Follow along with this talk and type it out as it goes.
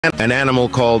An animal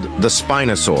called the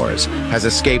Spinosaurus has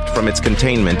escaped from its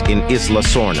containment in Isla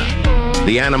Sorna.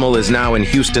 The animal is now in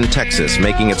Houston, Texas,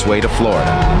 making its way to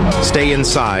Florida. Stay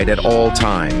inside at all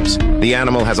times. The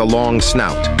animal has a long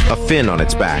snout, a fin on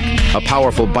its back, a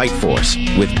powerful bite force,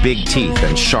 with big teeth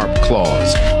and sharp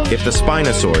claws. If the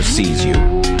Spinosaurus sees you,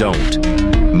 don't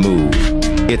move.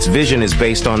 Its vision is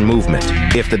based on movement.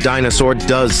 If the dinosaur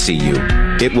does see you,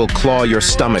 it will claw your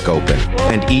stomach open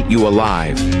and eat you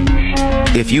alive.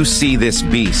 If you see this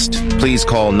beast, please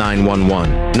call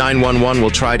 911. 911 will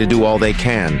try to do all they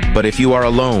can, but if you are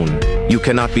alone, you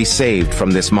cannot be saved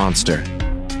from this monster.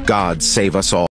 God save us all.